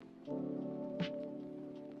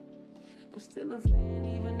I'm still a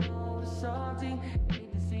fan, even though it's salty.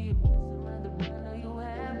 Hate to see you messing around the but I know you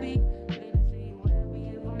happy. Hate to see you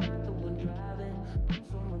happy if I'm not the one driving. I'm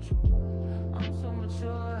so mature, I'm so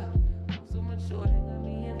mature, I'm so mature. They got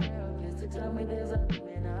me a therapist to tell me there's other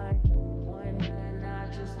men I one man, I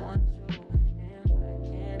just want you. And if I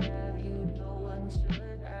can't have you, no one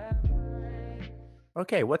should I.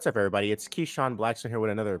 Okay, what's up, everybody? It's Keyshawn Blackstone here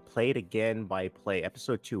with another Play It Again by Play,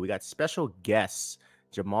 episode 2. We got special guests,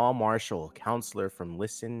 Jahmaal Marshall, counselor from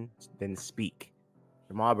Listen Then Speak.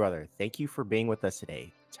 Jahmaal, brother, thank you for being with us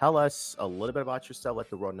today. Tell us a little bit about yourself, let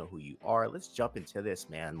the world know who you are. Let's jump into this,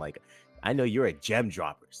 man. I know you're a gem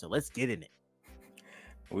dropper, so let's get in it.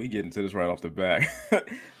 We get into this right off the bat.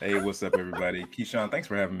 Hey, what's up, everybody? Keyshawn, thanks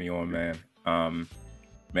for having me on, man.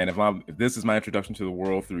 Man, if this is my introduction to the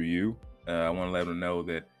world through you, I want to let them know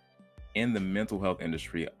that in the mental health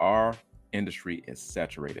industry, our industry is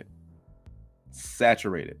saturated.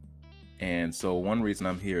 And so one reason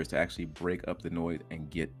I'm here is to actually break up the noise and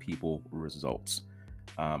get people results.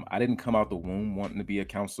 I didn't come out the womb wanting to be a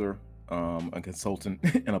counselor, a consultant,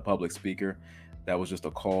 and a public speaker. That was just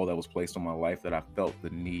a call that was placed on my life that I felt the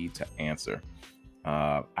need to answer.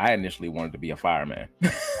 I initially wanted to be a fireman,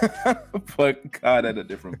 but God had a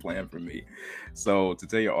different plan for me. So, to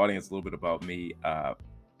tell your audience a little bit about me,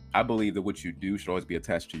 I believe that what you do should always be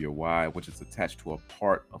attached to your why, which is attached to a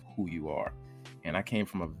part of who you are. And I came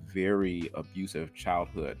from a very abusive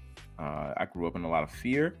childhood. I grew up in a lot of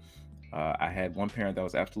fear. I had one parent that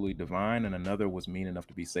was absolutely divine, and another was mean enough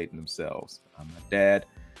to be Satan themselves. My dad,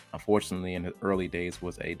 unfortunately, in his early days,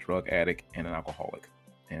 was a drug addict and an alcoholic.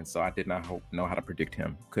 And so I did not know how to predict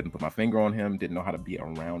him, couldn't put my finger on him, didn't know how to be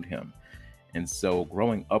around him. And so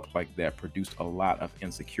growing up like that produced a lot of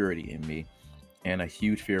insecurity in me, and a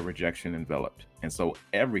huge fear of rejection enveloped. And so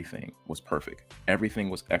everything was perfect. Everything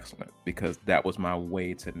was excellent because that was my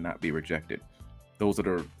way to not be rejected. Those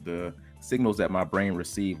are the signals that my brain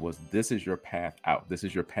received was this is your path out. This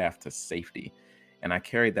is your path to safety. And I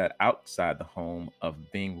carried that outside the home of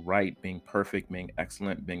being right, being perfect, being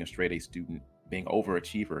excellent, being a straight A student, being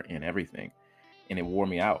overachiever in everything. And it wore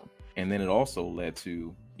me out. And then it also led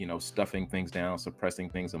to, stuffing things down, suppressing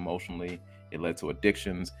things emotionally. It led to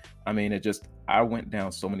addictions. I mean, I went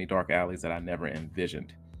down so many dark alleys that I never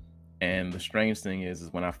envisioned. And the strange thing is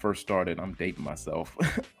when I first started, I'm dating myself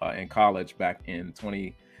in college back in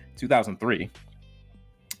 2003.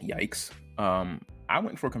 Yikes. I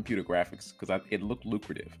went for computer graphics because it looked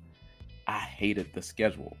lucrative. I hated the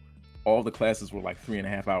schedule. All the classes were like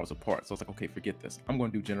 3.5 hours apart. So I was like, okay, forget this. I'm going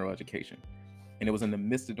to do general education. And it was in the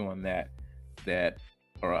midst of doing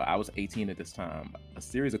or I was 18 at this time. A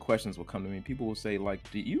series of questions would come to me. People would say, like,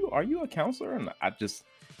 are you a counselor? And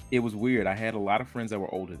it was weird. I had a lot of friends that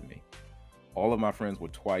were older than me. All of my friends were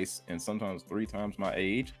twice and sometimes 3 times my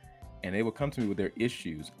age. And they would come to me with their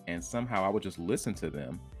issues. And somehow I would just listen to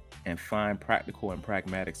them and find practical and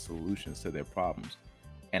pragmatic solutions to their problems.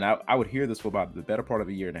 And I would hear this for about the better part of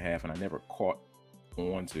a year and a half. And I never caught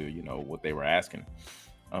on to, what they were asking.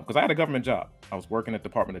 Because I had a government job. I was working at the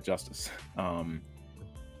Department of Justice.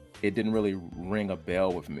 It didn't really ring a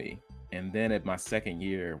bell with me. And then at my second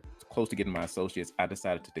year, close to getting my associates, I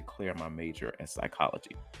decided to declare my major as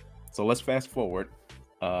psychology. So let's fast forward.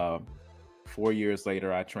 4 years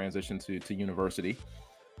later, I transitioned to university.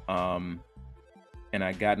 And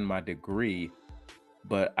I gotten my degree,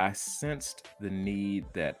 but I sensed the need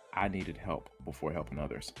that I needed help before helping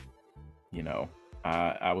others.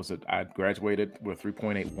 I graduated with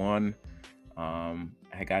 3.81. I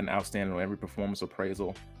had gotten outstanding on every performance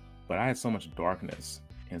appraisal, but I had so much darkness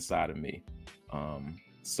inside of me,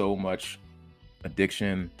 so much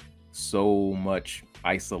addiction, so much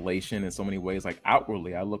isolation in so many ways. Like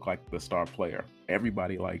outwardly, I look like the star player.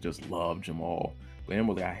 Everybody just loved Jahmaal, but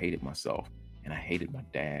inwardly, I hated myself, and I hated my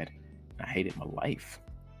dad, and I hated my life,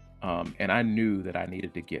 and I knew that I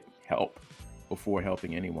needed to get help before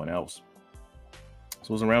helping anyone else. So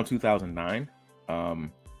it was around 2009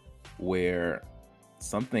 where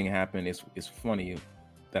something happened. It's funny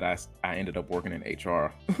that I ended up working in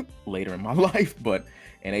HR later in my life, but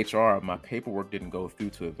in HR, my paperwork didn't go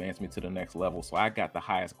through to advance me to the next level. So I got the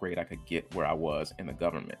highest grade I could get where I was in the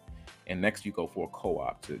government. And next you go for a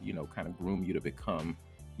co-op to, kind of groom you to become,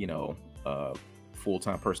 a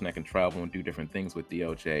full-time person that can travel and do different things with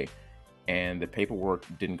DOJ. And the paperwork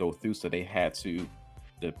didn't go through. So the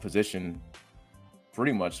position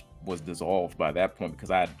pretty much was dissolved by that point because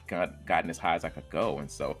I had gotten as high as I could go. And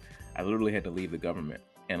so I literally had to leave the government.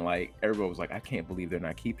 And everybody was like, I can't believe they're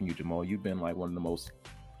not keeping you, Jahmaal. You've been one of the most,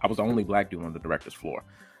 I was the only black dude on the director's floor.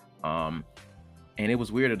 And it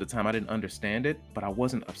was weird at the time. I didn't understand it, but I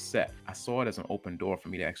wasn't upset. I saw it as an open door for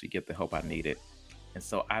me to actually get the help I needed. And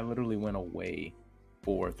so I literally went away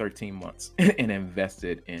for 13 months and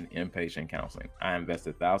invested in inpatient counseling. I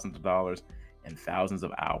invested thousands of dollars and thousands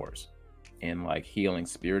of hours in like healing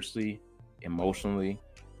spiritually, emotionally,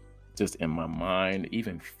 just in my mind,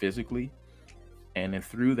 even physically. And then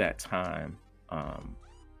through that time, um,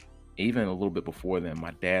 even a little bit before then,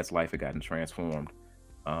 my dad's life had gotten transformed.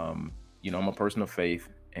 I'm a person of faith,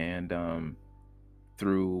 and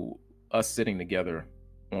through us sitting together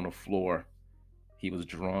on the floor, he was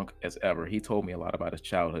drunk as ever. He told me a lot about his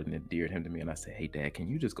childhood and endeared him to me. And I said, "Hey, Dad, can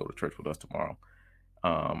you just go to church with us tomorrow?"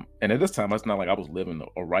 And at this time, it's not like I was living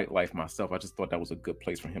a right life myself. I just thought that was a good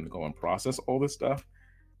place for him to go and process all this stuff.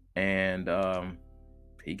 And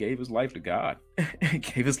he gave his life to God. He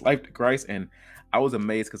gave his life to Christ. And I was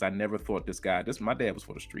amazed because I never thought my dad was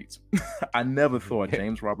for the streets. I never thought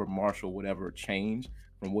James Robert Marshall would ever change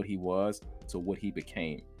from what he was to what he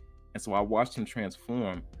became. And so I watched him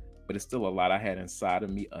transform, but it's still a lot I had inside of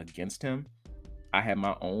me against him. I had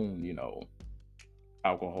my own,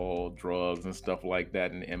 alcohol, drugs, and stuff like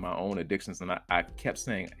that, and my own addictions. And I kept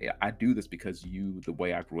saying, I do this because the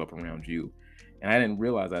way I grew up around you. And I didn't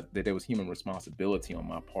realize that there was human responsibility on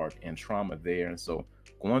my part and trauma there. And so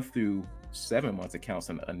going through 7 months of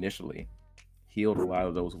counseling initially healed a lot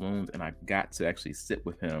of those wounds. And I got to actually sit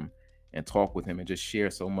with him and talk with him and just share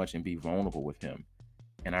so much and be vulnerable with him.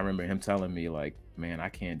 And I remember him telling me, like, man, I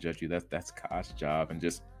can't judge you. That's God's job. And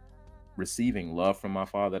just receiving love from my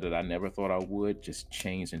father that I never thought I would just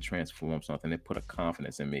changed and transformed something. It put a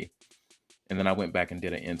confidence in me. And then I went back and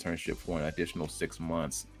did an internship for an additional 6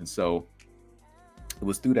 months. And so it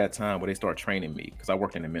was through that time where they started training me, because I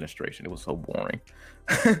worked in administration. It was so boring.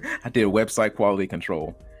 I did website quality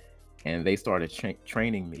control, and they started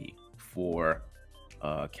training me for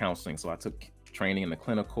counseling. So I took training in the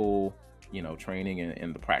clinical, training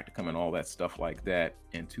in the practicum and all that stuff like that.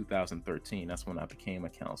 In 2013, that's when I became a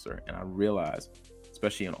counselor. And I realized,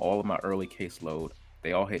 especially in all of my early caseload,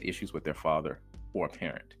 they all had issues with their father or a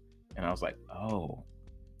parent. And I was like, oh.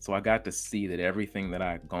 So I got to see that everything that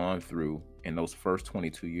I had gone through in those first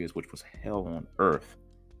 22 years, which was hell on earth,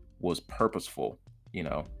 was purposeful.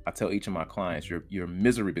 I tell each of my clients, your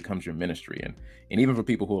misery becomes your ministry. And even for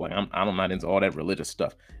people who are like, I'm not into all that religious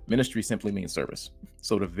stuff, ministry simply means service.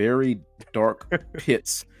 So the very dark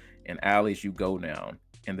pits and alleys you go down,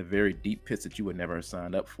 and the very deep pits that you would never have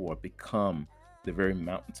signed up for, become the very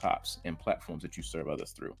mountaintops and platforms that you serve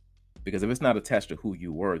others through. Because if it's not attached to who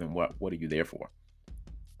you were, then what are you there for?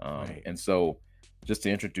 Right. And so just to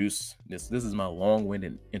introduce this is my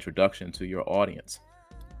long-winded introduction to your audience.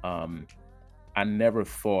 I never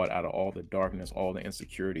thought, out of all the darkness, all the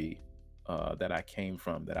insecurity that I came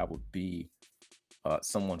from, that I would be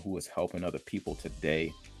someone who is helping other people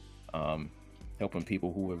today, helping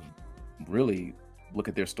people who have really look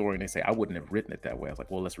at their story and they say, I wouldn't have written it that way. I was like,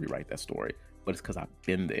 well, let's rewrite that story. But it's because I've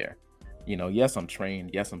been there. Yes, I'm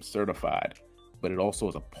trained. Yes, I'm certified. But it also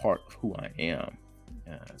is a part of who I am.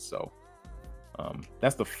 So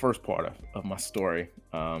that's the first part of my story.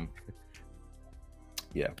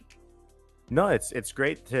 Yeah. No, it's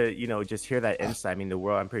great to just hear that insight. I mean, the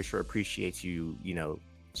world, I'm pretty sure, appreciates you,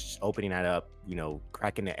 just opening that up,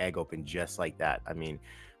 cracking the egg open just like that. I mean,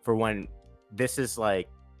 for one, this is like,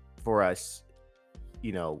 for us,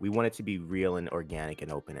 we want it to be real and organic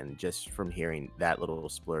and open. And just from hearing that little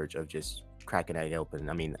splurge of just cracking that egg open,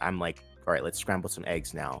 I mean, I'm like, all right, let's scramble some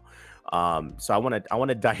eggs now. So I want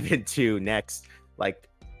to dive into next, like,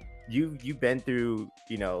 you've been through,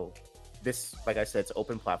 this, like I said, it's an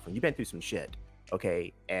open platform. You've been through some shit,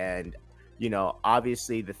 okay? And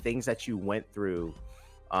obviously the things that you went through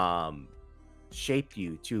shaped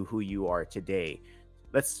you to who you are today.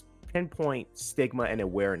 Let's pinpoint stigma and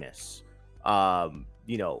awareness.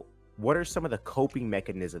 What are some of the coping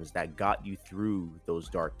mechanisms that got you through those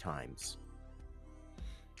dark times?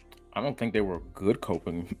 I don't think they were good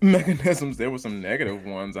coping mechanisms. There were some negative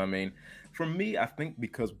ones. I mean, for me, I think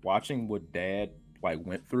because watching what Dad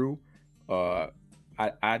went through, uh,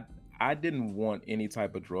 I didn't want any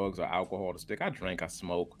type of drugs or alcohol to stick. I drank, I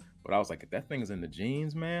smoke, but I was like, if that thing's in the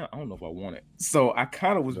genes, man, I don't know if I want it. So I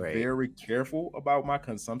kind of was Right. very careful about my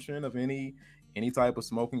consumption of any type of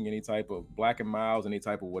smoking, any type of Black and Milds, any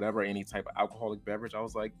type of whatever, any type of alcoholic beverage. I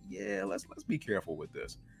was like, yeah, let's be careful with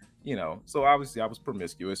this. So obviously I was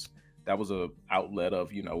promiscuous. That was a outlet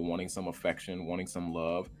of wanting some affection, wanting some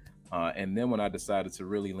love. And then when I decided to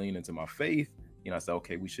really lean into my faith, I said,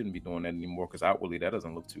 okay, we shouldn't be doing that anymore, because outwardly that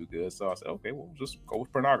doesn't look too good. So I said, okay, well, just go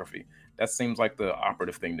with pornography. That seems like the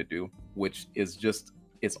operative thing to do, which is just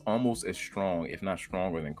it's almost as strong, if not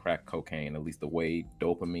stronger, than crack cocaine, at least the way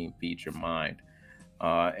dopamine feeds your mind.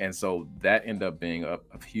 And so that ended up being a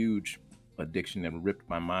huge addiction that ripped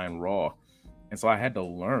my mind raw. And so I had to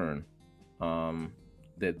learn um,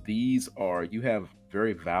 that you have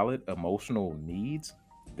very valid emotional needs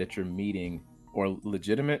that you're meeting, or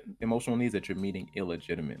legitimate emotional needs that you're meeting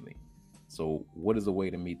illegitimately. So, what is a way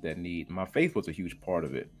to meet that need? My faith was a huge part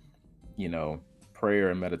of it. You know,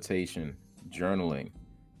 prayer and meditation, journaling,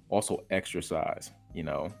 also exercise.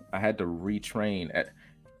 I had to retrain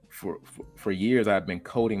for years. I've been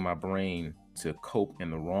coding my brain to cope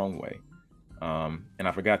in the wrong way. And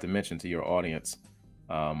I forgot to mention to your audience,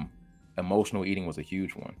 um, emotional eating was a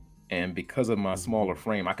huge one. And because of my smaller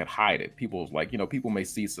frame, I could hide it. People may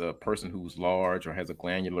see a person who's large or has a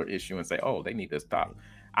glandular issue and say, "Oh, they need to stop."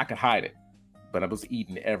 I could hide it, but I was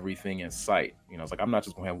eating everything in sight. It's like, I'm not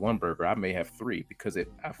just gonna have one burger. I may have three, because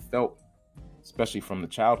I felt, especially from the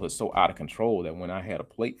childhood, so out of control that when I had a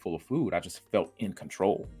plate full of food, I just felt in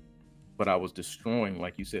control. But I was destroying,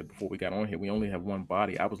 like you said before we got on here, we only have one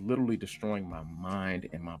body. I was literally destroying my mind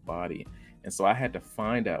and my body. And so I had to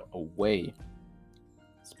find out a way,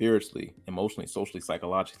 spiritually, emotionally, socially,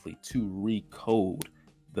 psychologically, to recode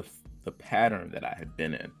the pattern that I had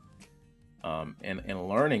been in. And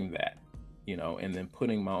learning that, and then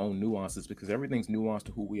putting my own nuances, because everything's nuanced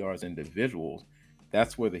to who we are as individuals.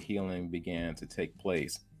 That's where the healing began to take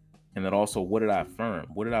place. And then also, what did I affirm?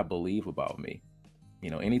 What did I believe about me?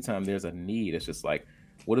 Anytime there's a need, it's just like,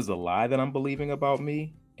 what is the lie that I'm believing about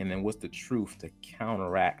me? And then what's the truth to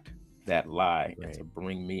counteract that lie and to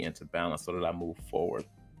bring me into balance so that I move forward?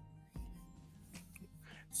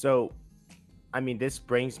 So, I mean, this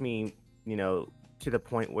brings me, to the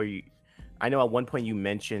point where I know at one point you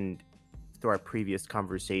mentioned through our previous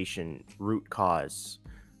conversation, root cause.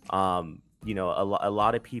 A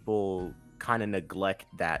lot of people kind of neglect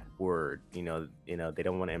that word. They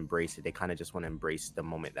don't want to embrace it. They kind of just want to embrace the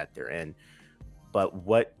moment that they're in. But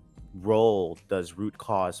what role does root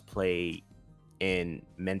cause play in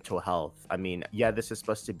mental health? I mean, yeah, this is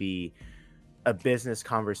supposed to be a business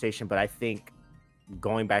conversation, but I think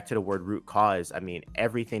going back to the word root cause, I mean,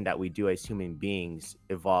 everything that we do as human beings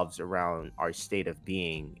evolves around our state of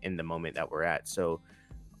being in the moment that we're at. So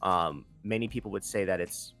many people would say that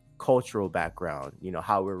it's cultural background,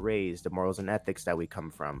 how we're raised, the morals and ethics that we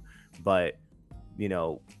come from. But,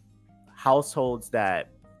 households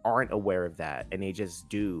that aren't aware of that and they just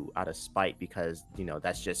do out of spite because,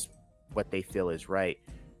 that's just what they feel is right.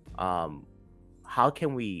 How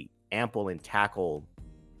can we ample and tackle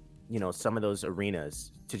some of those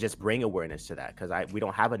arenas to just bring awareness to that? Because we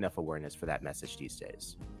don't have enough awareness for that message these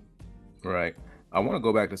days. Right. I want to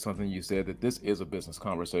go back to something you said, that this is a business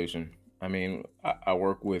conversation. I mean, I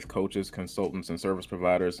work with coaches, consultants, and service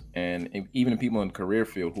providers, and even people in the career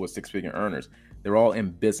field who are six-figure earners. They're all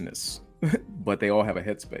in business, but they all have a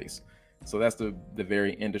headspace. So that's the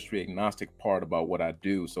very industry agnostic part about what I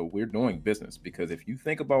do. So we're doing business, because if you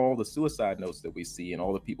think about all the suicide notes that we see and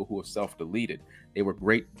all the people who have self-deleted, they were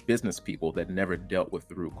great business people that never dealt with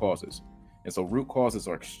the root causes. And so root causes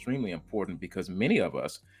are extremely important, because many of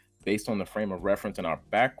us, based on the frame of reference and our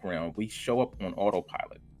background, we show up on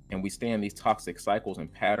autopilot and we stay in these toxic cycles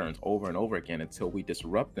and patterns over and over again until we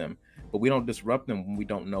disrupt them. But we don't disrupt them when we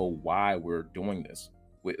don't know why we're doing this.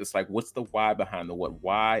 It's like, what's the why behind the what?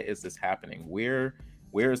 Why is this happening? Where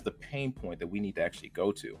is the pain point that we need to actually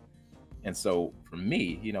go to? And so for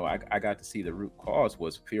me, I got to see the root cause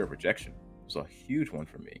was fear of rejection. It was a huge one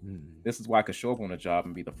for me. This is why I could show up on a job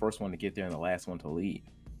and be the first one to get there and the last one to leave.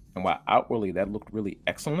 And while outwardly that looked really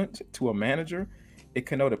excellent to a manager, it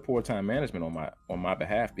connoted poor time management on my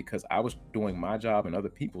behalf, because I was doing my job and other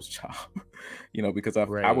people's job. Because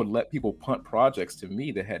I would let people punt projects to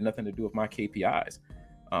me that had nothing to do with my KPIs.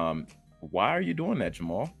 Why are you doing that,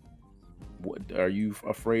 Jahmaal? What, are you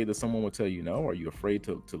afraid that someone will tell you no? Are you afraid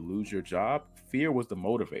to lose your job? Fear was the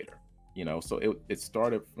motivator, so it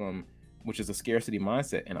started from, which is a scarcity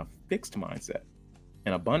mindset and a fixed mindset.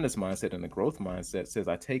 An abundance mindset and a growth mindset says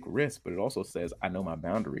I take risks, but it also says I know my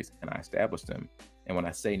boundaries and I establish them. And when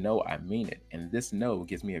I say no, I mean it. And this no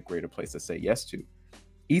gives me a greater place to say yes to.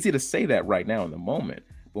 Easy to say that right now in the moment,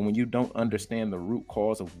 but when you don't understand the root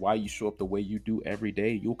cause of why you show up the way you do every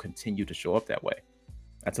day, you'll continue to show up that way.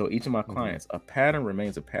 I tell each of my clients, a pattern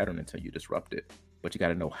remains a pattern until you disrupt it, but you got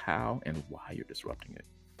to know how and why you're disrupting it.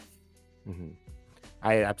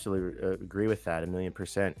 I absolutely agree with that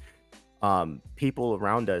 1,000,000%. People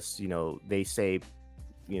around us, they say,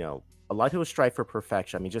 a lot of people strive for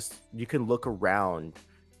perfection. I mean, just, you can look around,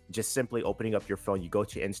 just simply opening up your phone, you go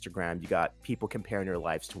to Instagram, you got people comparing their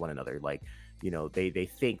lives to one another. Like, they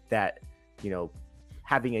think that,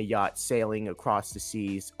 having a yacht, sailing across the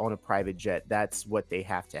seas on a private jet. That's what they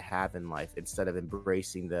have to have in life, instead of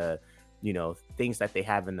embracing the, things that they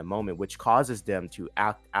have in the moment, which causes them to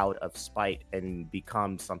act out of spite and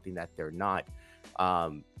become something that they're not.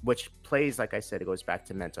 Which plays, like I said, it goes back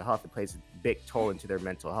to mental health. It plays a big toll into their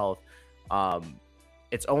mental health. Um,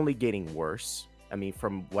 it's only getting worse. I mean,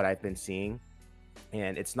 from what I've been seeing,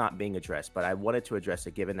 and it's not being addressed. But I wanted to address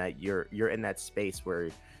it, given that you're in that space where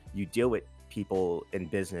you deal with people in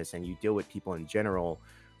business and you deal with people in general.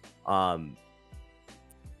 Um,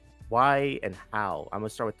 why and how? I'm gonna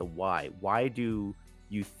start with the why. Why do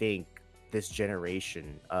you think this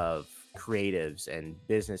generation of creatives and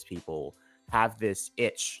business people have this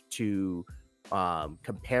itch to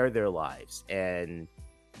compare their lives and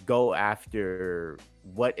go after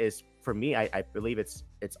what is, for me, I believe it's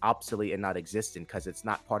obsolete and not existent, because it's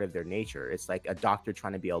not part of their nature. It's like a doctor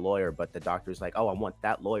trying to be a lawyer, but the doctor's like, oh, I want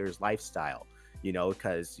that lawyer's lifestyle,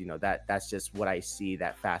 because that's just what I see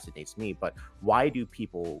that fascinates me. But why do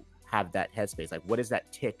people have that headspace? Like, what is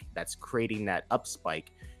that tick that's creating that up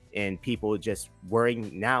spike in people just wearing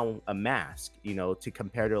now a mask, to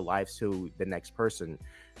compare their lives to the next person?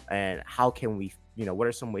 And how can we, what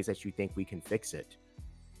are some ways that you think we can fix it?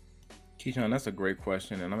 Keyshawn, that's a great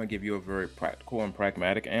question, and I'm gonna give you a very practical and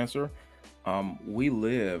pragmatic answer. We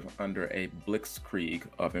live under a blitzkrieg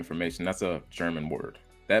of information. That's a German word.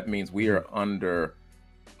 That means we are under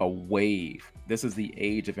a wave. This is the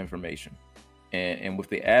age of information. And with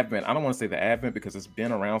the advent, I don't want to say the advent because it's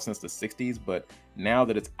been around since the 60s, but now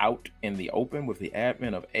that it's out in the open with the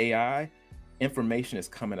advent of AI, information is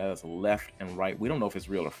coming at us left and right. We don't know if it's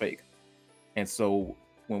real or fake. And so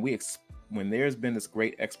when there's been this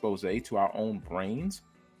great expose to our own brains,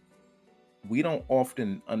 we don't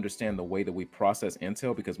often understand the way that we process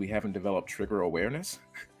intel because we haven't developed trigger awareness.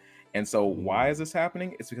 And so why is this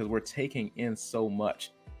happening? It's because we're taking in so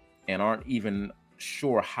much and aren't even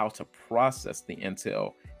sure how to process the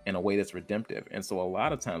intel in a way that's redemptive. And so a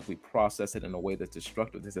lot of times we process it in a way that's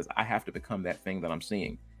destructive. That says, I have to become that thing that I'm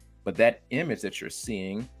seeing. But that image that you're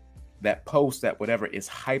seeing, that post, that whatever, is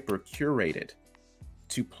hyper curated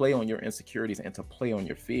to play on your insecurities and to play on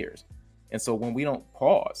your fears. And so when we don't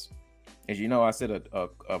pause, as you know, I said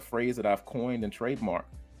a phrase that I've coined and trademarked,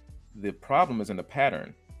 the problem is in the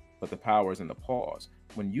pattern, but the power is in the pause.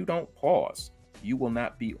 When you don't pause, you will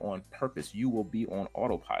not be on purpose. You will be on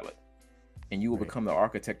autopilot, and you will become the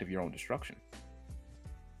architect of your own destruction.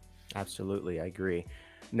 Absolutely, I agree.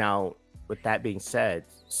 Now, with that being said,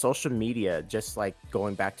 social media, just like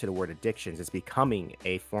going back to the word addictions, is becoming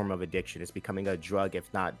a form of addiction. It's becoming a drug,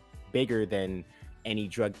 if not bigger than any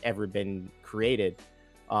drug ever been created.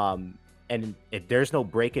 And if there's no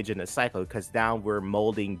breakage in the cycle, because now we're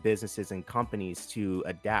molding businesses and companies to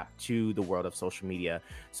adapt to the world of social media.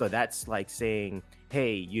 So that's like saying,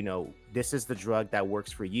 hey, this is the drug that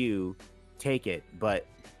works for you, take it. But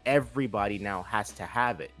everybody now has to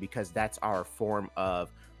have it, because that's our form of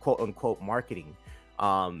quote unquote marketing.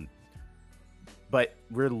 But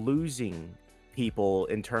we're losing people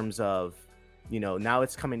in terms of, now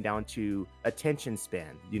it's coming down to attention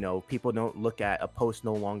span. People don't look at a post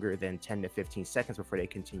no longer than 10 to 15 seconds before they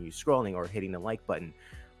continue scrolling or hitting the like button.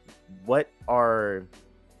 What are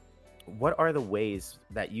the ways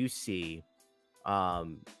that you see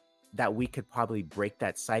that we could probably break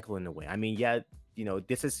that cycle in a way? I mean, yeah,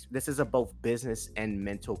 this is a both business and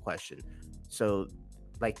mental question. So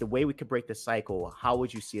like, the way we could break the cycle, how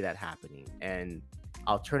would you see that happening? And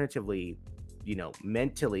alternatively,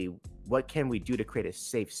 mentally, what can we do to create a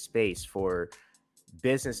safe space for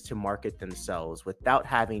business to market themselves without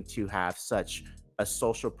having to have such a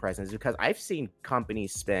social presence? Because I've seen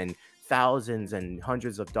companies spend thousands and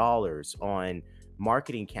hundreds of dollars on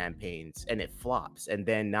marketing campaigns and it flops, and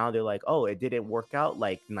then now they're like, oh, it didn't work out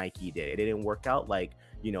like Nike did, it didn't work out like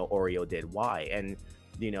Oreo did. Why? And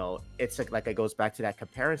it's like it goes back to that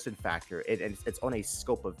comparison factor. It's on a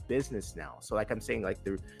scope of business now. So like I'm saying, like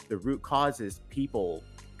the root cause is people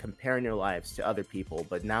comparing their lives to other people,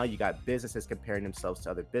 but now you got businesses comparing themselves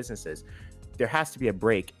to other businesses. There has to be a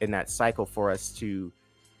break in that cycle for us to,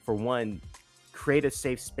 for one, create a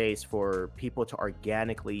safe space for people to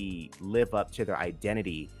organically live up to their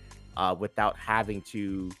identity without having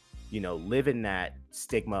to live in that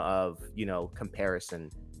stigma of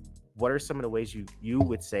comparison. What are some of the ways you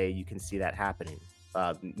would say you can see that happening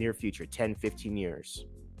near future, 10, 15 years?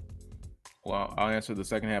 Well, I'll answer the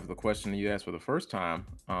second half of the question that you asked for the first time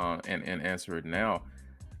and answer it now.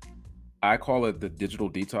 I call it the digital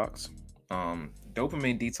detox.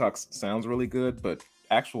 Dopamine detox sounds really good, but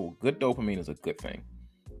actual good dopamine is a good thing.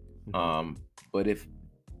 But if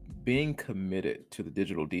being committed to the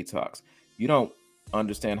digital detox, you don't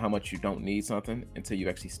understand how much you don't need something until you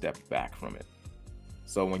actually step back from it.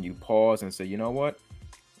 So when you pause and say, you know what,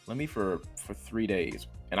 let me for 3 days,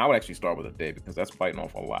 and I would actually start with a day because that's biting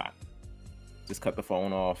off a lot. Just cut the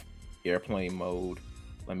phone off, airplane mode.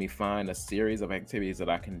 Let me find a series of activities that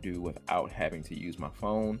I can do without having to use my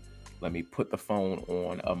phone. Let me put the phone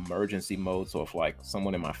on emergency mode. So if like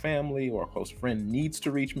someone in my family or a close friend needs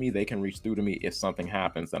to reach me, they can reach through to me if something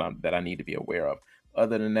happens that I need to be aware of.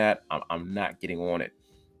 Other than that, I'm not getting on it.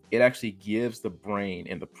 It actually gives the brain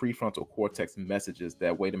and the prefrontal cortex messages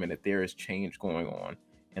that, wait a minute, there is change going on.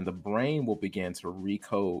 And the brain will begin to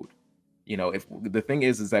recode. If the thing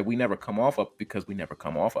is that we never come off of it because we never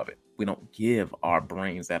come off of it. We don't give our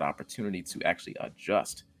brains that opportunity to actually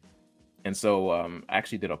adjust. And so I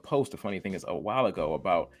actually did a post. The funny thing is, a while ago,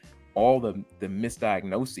 about all the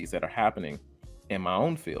misdiagnoses that are happening in my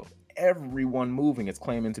own field. Everyone moving is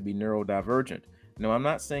claiming to be neurodivergent. No, I'm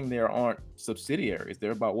not saying there aren't subsidiaries.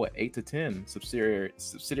 There are about 8 to 10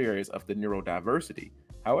 subsidiaries of the neurodiversity.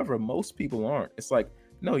 However, most people aren't. It's like,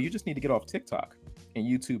 no, you just need to get off TikTok and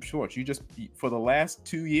YouTube Shorts. For the last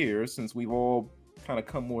 2 years, since we've all kind of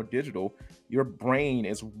come more digital, your brain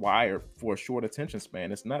is wired for a short attention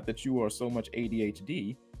span. It's not that you are so much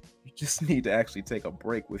ADHD. You just need to actually take a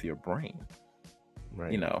break with your brain.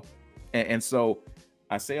 Right. And so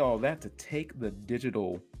I say all that to take the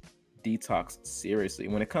digital detox seriously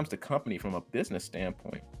when it comes to company from a business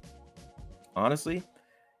standpoint. Honestly,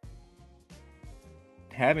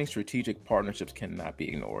 having strategic partnerships cannot be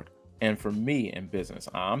ignored. And for me in business,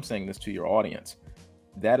 I'm saying this to your audience,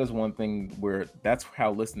 that is one thing where that's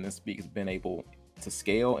how Listen and Speak has been able to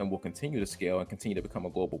scale and will continue to scale and continue to become a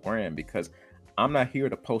global brand, because I'm not here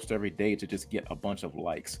to post every day to just get a bunch of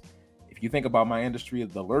likes. If you think about my industry,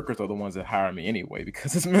 the lurkers are the ones that hire me anyway,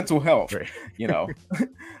 because it's mental health, Right.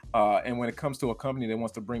 And when it comes to a company that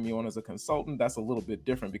wants to bring me on as a consultant, that's a little bit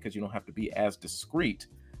different because you don't have to be as discreet.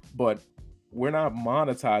 But we're not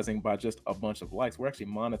monetizing by just a bunch of likes. We're actually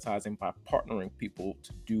monetizing by partnering people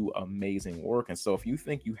to do amazing work. And so if you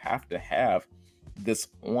think you have to have this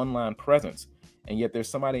online presence, and yet there's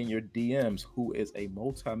somebody in your DMs who is a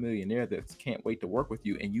multimillionaire that can't wait to work with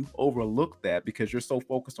you, and you've overlooked that because you're so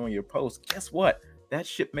focused on your posts, guess what? That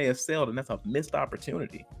ship may have sailed, and that's a missed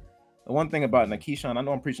opportunity. The one thing about Keyshawn, I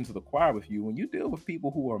know I'm preaching to the choir with you. When you deal with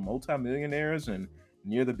people who are multimillionaires and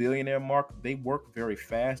near the billionaire mark, they work very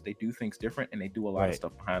fast, they do things different, and they do a lot of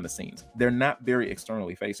stuff behind the scenes. They're not very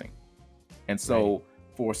externally facing. And so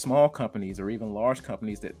for small companies or even large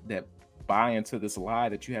companies that buy into this lie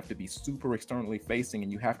that you have to be super externally facing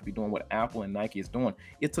and you have to be doing what Apple and Nike is doing,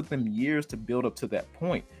 it took them years to build up to that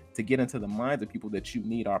point, to get into the minds of people that you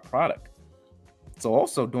need our product. So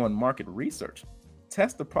also doing market research,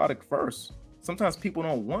 test the product first. Sometimes people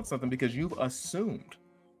don't want something because you've assumed.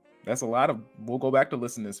 That's a lot of, we'll go back to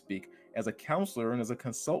Listen and Speak. As a counselor and as a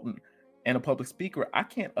consultant and a public speaker, I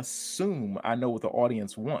can't assume I know what the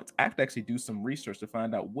audience wants. I have to actually do some research to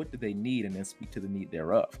find out what do they need and then speak to the need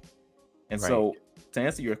thereof. And so to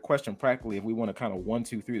answer your question practically, if we want to kind of 1,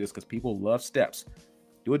 2, 3 this, because people love steps,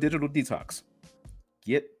 do a digital detox.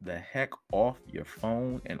 Get the heck off your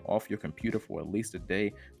phone and off your computer for at least a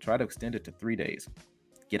day. Try to extend it to 3 days.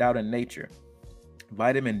 Get out in nature.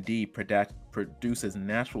 Vitamin D produces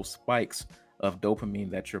natural spikes of dopamine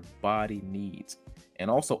that your body needs. And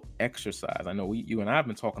also exercise. I know you and I have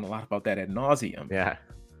been talking a lot about that ad nauseum. Yeah.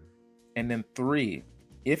 And then 3,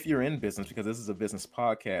 if you're in business, because this is a business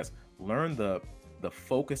podcast, learn the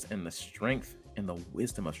focus and the strength and the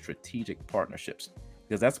wisdom of strategic partnerships,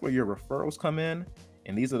 because that's where your referrals come in.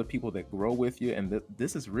 And these are the people that grow with you. And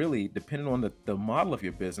this is really, depending on the model of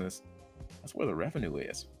your business, that's where the revenue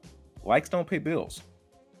is. Likes don't pay bills.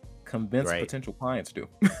 Convince potential clients do.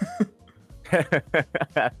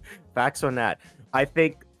 Facts on that. I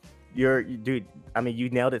think dude, I mean, you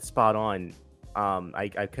nailed it spot on.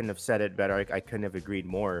 I couldn't have said it better. I couldn't have agreed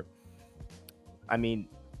more. I mean,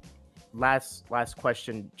 last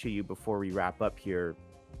question to you before we wrap up here.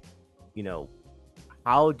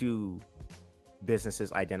 How do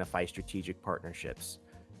businesses identify strategic partnerships?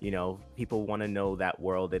 People want to know that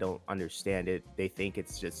world. They don't understand it. They think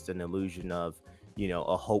it's just an illusion of,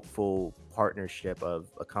 a hopeful partnership of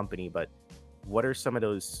a company. But what are some of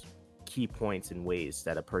those key points and ways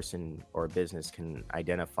that a person or a business can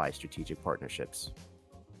identify strategic partnerships?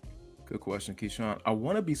 Good question, Keyshawn. I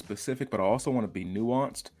want to be specific, but I also want to be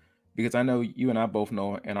nuanced, because I know you and I both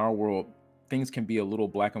know in our world, things can be a little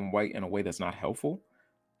black and white in a way that's not helpful.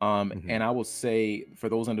 And I will say, for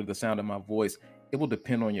those under the sound of my voice, it will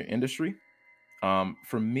depend on your industry.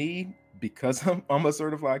 For me, because I'm a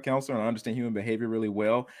certified counselor and I understand human behavior really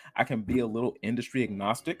well, I can be a little industry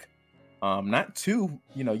agnostic. Not too,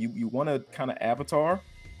 you want to kind of avatar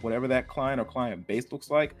whatever that client or client base looks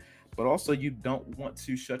like, but also you don't want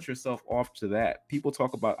to shut yourself off to that. People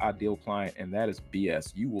talk about ideal client, and that is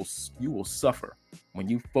BS. You will suffer when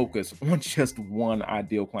you focus on just one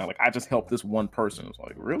ideal client. Like, I just helped this one person. It's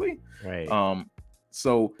like, really? Right.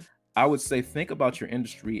 So I would say think about your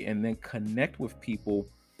industry and then connect with people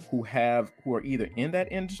who are either in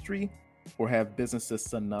that industry or have businesses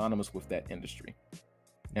synonymous with that industry.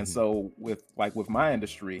 And so with my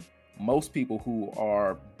industry, most people who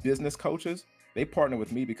are business coaches, they partner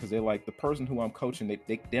with me because they're like, the person who I'm coaching,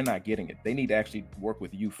 they're not getting it. They need to actually work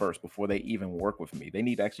with you first before they even work with me. They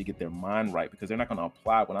need to actually get their mind right, because they're not going to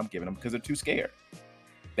apply what I'm giving them because they're too scared.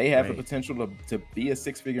 They have the Right. potential to be a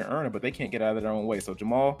six-figure earner, but they can't get out of their own way. So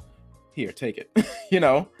Jahmaal, here, take it.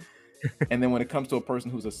 And then when it comes to a person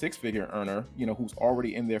who's a six-figure earner, who's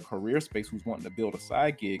already in their career space, who's wanting to build a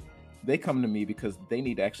side gig, they come to me because they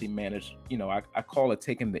need to actually manage, I call it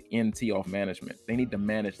taking the NT off management. They need to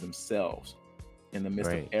manage themselves in the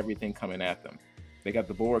midst of Right. everything coming at them. They got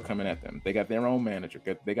the board coming at them. They got their own manager.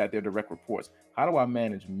 They got their direct reports. How do I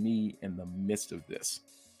manage me in the midst of this?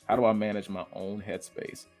 How do I manage my own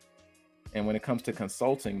headspace? And when it comes to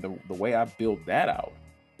consulting, the way I build that out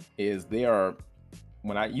is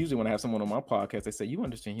when I have someone on my podcast, they say, you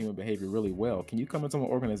understand human behavior really well. Can you come into an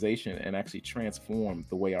organization and actually transform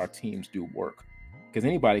the way our teams do work? Because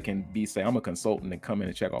anybody can say, I'm a consultant, and come in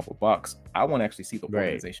and check off a box. I want to actually see the Right.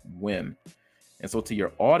 organization win. And so to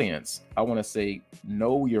your audience, I want to say,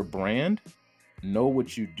 know your brand, know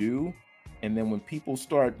what you do. And then when people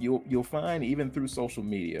start, you'll find, even through social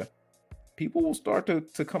media, people will start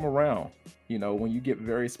to come around. When you get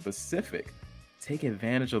very specific, take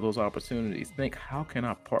advantage of those opportunities. Think, how can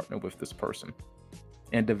I partner with this person?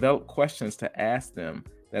 And develop questions to ask them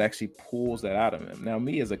that actually pulls that out of them. Now,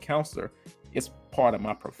 me as a counselor, it's part of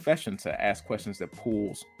my profession to ask questions that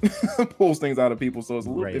pulls things out of people. So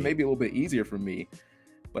it may be a little bit easier for me,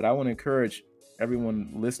 but I want to encourage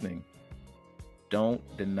everyone listening, don't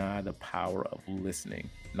deny the power of listening.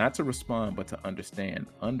 Not to respond, but to understand.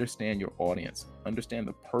 Understand your audience. Understand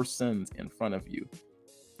the persons in front of you.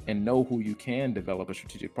 And know who you can develop a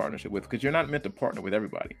strategic partnership with, because you're not meant to partner with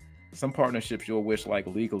everybody. Some partnerships you'll wish, like,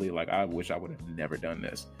 legally, like, I wish I would have never done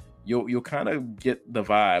this. You'll kind of get the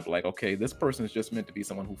vibe, like, okay, this person is just meant to be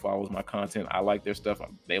someone who follows my content. I like their stuff.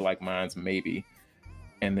 They like mine's, maybe.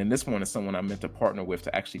 And then this one is someone I'm meant to partner with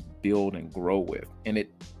to actually build and grow with. And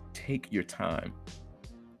take your time.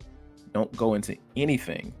 Don't go into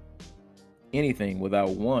anything without,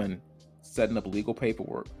 one, setting up legal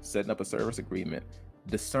paperwork, setting up a service agreement,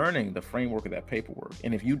 discerning the framework of that paperwork.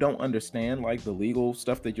 And if you don't understand, like, the legal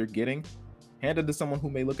stuff that you're getting, hand it to someone who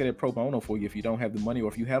may look at it pro bono for you if you don't have the money.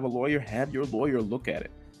 Or if you have a lawyer, have your lawyer look at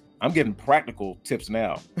it. I'm getting practical tips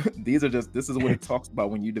now. This is what it talks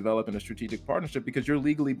about when you develop in a strategic partnership, because you're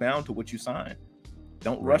legally bound to what you sign.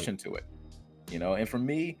 Don't rush into it. And for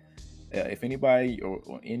me, if anybody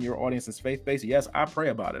or in your audience is faith-based, yes, I pray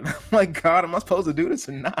about it. I'm like, God, am I supposed to do this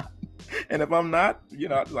or not? And if I'm not,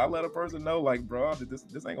 I let a person know, like, bro, this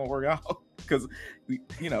ain't gonna work out. Because,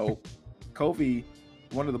 Kobe,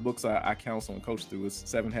 one of the books I counsel and coach through is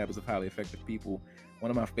 7 Habits of Highly Effective People. One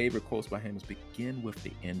of my favorite quotes by him is, begin with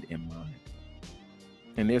the end in mind.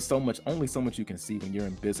 And there's only so much you can see when you're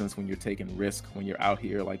in business, when you're taking risk, when you're out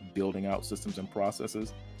here, like, building out systems and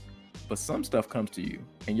processes. But some stuff comes to you,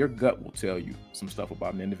 and your gut will tell you some stuff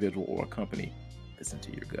about an individual or a company. Listen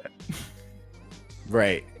to your gut.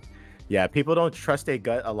 Right. Yeah, people don't trust their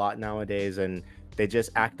gut a lot nowadays, and they just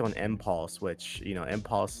act on impulse, which,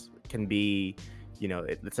 impulse can be,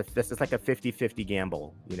 it's like a 50-50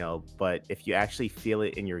 gamble, but if you actually feel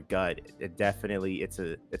it in your gut, it definitely, it's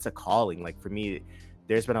a calling. Like, for me,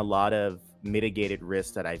 there's been a lot of mitigated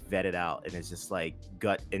risks that I vetted out, and it's just like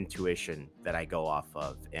gut intuition that I go off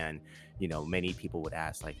of. And, many people would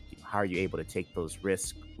ask, like, how are you able to take those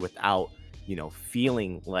risks without,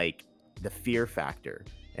 feeling like the fear factor?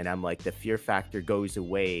 And I'm like, the fear factor goes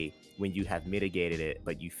away when you have mitigated it,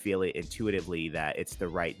 but you feel it intuitively that it's the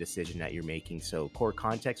right decision that you're making. So core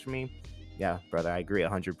context for me. Yeah, brother, I agree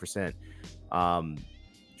 100%.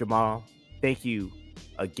 Jahmaal, thank you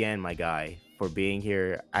again, my guy, for being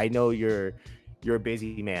here. I know you're a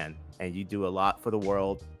busy man and you do a lot for the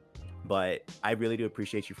world, but I really do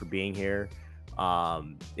appreciate you for being here.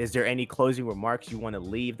 Is there any closing remarks you want to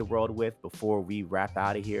leave the world with before we wrap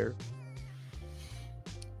out of here?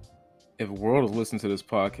 If the world is listening to this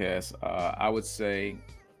podcast, I would say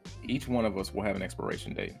each one of us will have an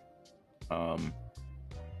expiration date.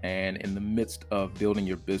 And in the midst of building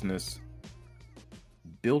your business,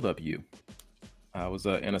 build up you. I was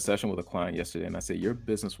in a session with a client yesterday, and I said, your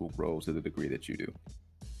business will grow to the degree that you do.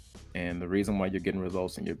 And the reason why you're getting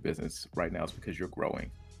results in your business right now is because you're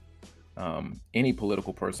growing. Any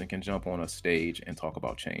political person can jump on a stage and talk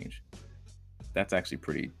about change. That's actually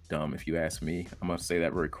pretty dumb if you ask me. I'm going to say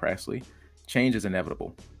that very crassly. Change is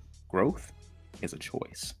inevitable. Growth is a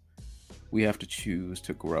choice. We have to choose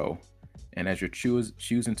to grow. And as you're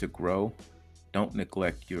choosing to grow, don't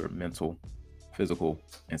neglect your mental, physical,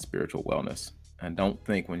 and spiritual wellness. And don't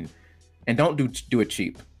do it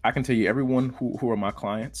cheap. I can tell you, everyone who are my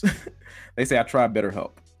clients, they say, I tried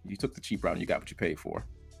BetterHelp. You took the cheap route and you got what you paid for.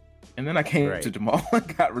 And then I came Right. to Jahmaal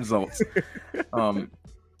and got results.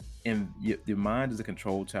 And your mind is a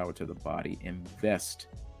control tower to the body. Invest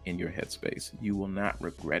in your headspace. You will not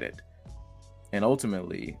regret it. And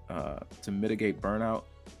ultimately, to mitigate burnout,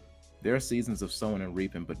 there are seasons of sowing and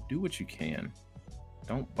reaping, but do what you can.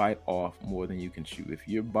 Don't bite off more than you can chew. If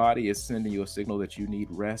your body is sending you a signal that you need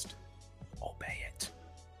rest, obey it.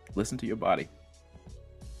 Listen to your body.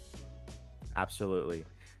 Absolutely.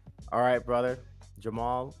 All right, brother.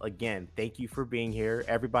 Jahmaal, again, thank you for being here.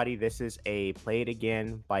 Everybody, this is a Play It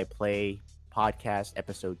Again by Play podcast,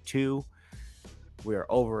 episode 2. We're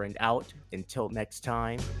over and out. Until next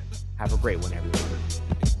time, have a great one, everyone.